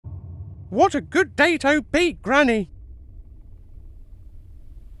What a good day to beat Granny!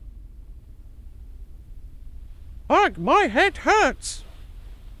 Ugh, my head hurts!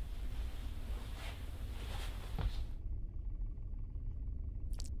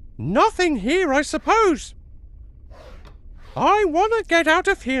 Nothing here, I suppose. I want to get out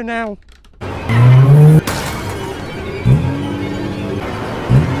of here now.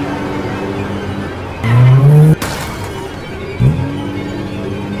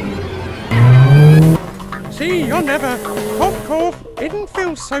 See, you're never. Cough, cough. It didn't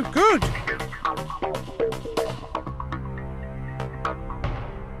feel so good.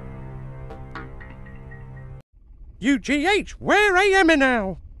 UGH, where am I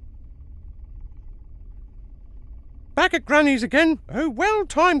now? Back at Granny's again. Oh, well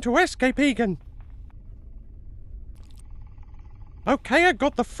timed to escape Egan. Okay, I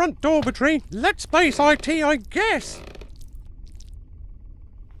got the front dormitory. Let's base IT, I guess.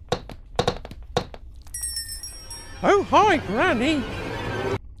 Oh, hi, Granny.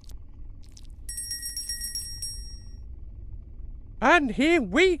 And here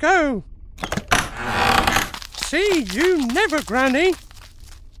we go. See you never, Granny.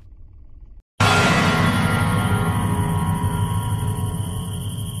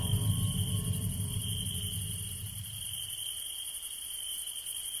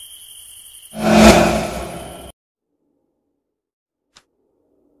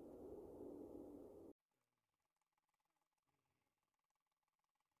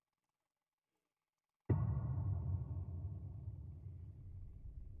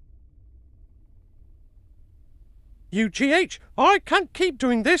 UGH, I can't keep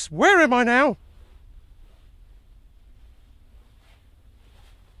doing this. Where am I now?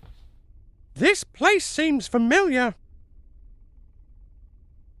 This place seems familiar.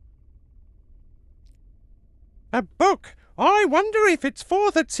 A book. I wonder if it's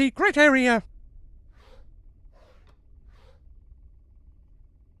for that secret area.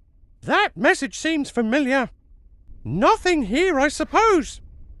 That message seems familiar. Nothing here, I suppose.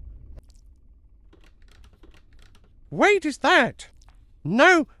 Wait, is that?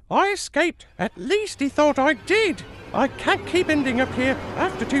 No, I escaped. At least he thought I did. I can't keep ending up here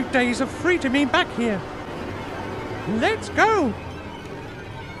after 2 days of freedom back here. Let's go.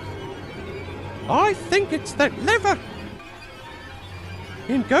 I think it's that lever.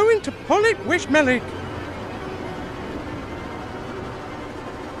 I'm going to pull it, Wishmelik.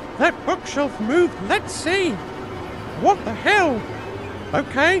 That bookshelf moved. Let's see. What the hell?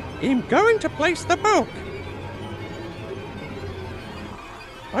 Okay, I'm going to place the book.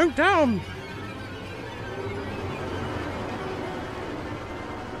 Oh, damn!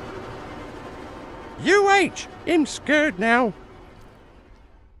 UH! I'm scared now.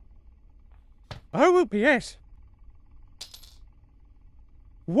 Oh, yes.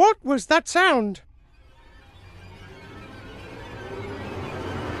 What was that sound?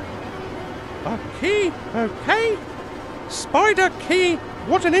 A key, okay. Spider Key,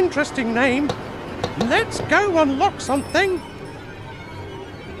 what an interesting name. Let's go unlock something.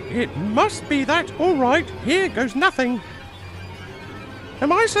 It must be that. All right, here goes nothing.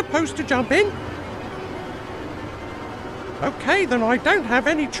 Am I supposed to jump in? Okay, then I don't have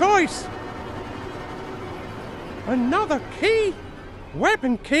any choice. Another key?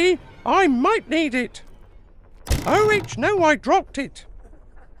 Weapon key? I might need it. OH, no, I dropped it.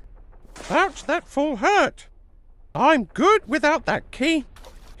 Ouch, that fall hurt. I'm good without that key.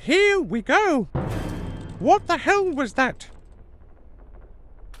 Here we go. What the hell was that?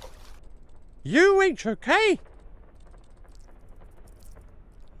 UH, okay?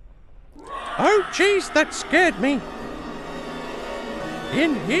 Oh, jeez, that scared me.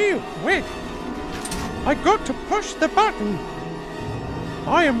 In here, quick. I got to push the button.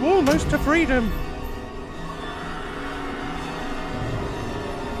 I am almost to freedom.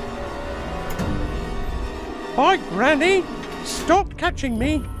 Bye, Granny. Stop catching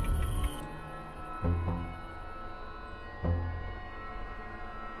me.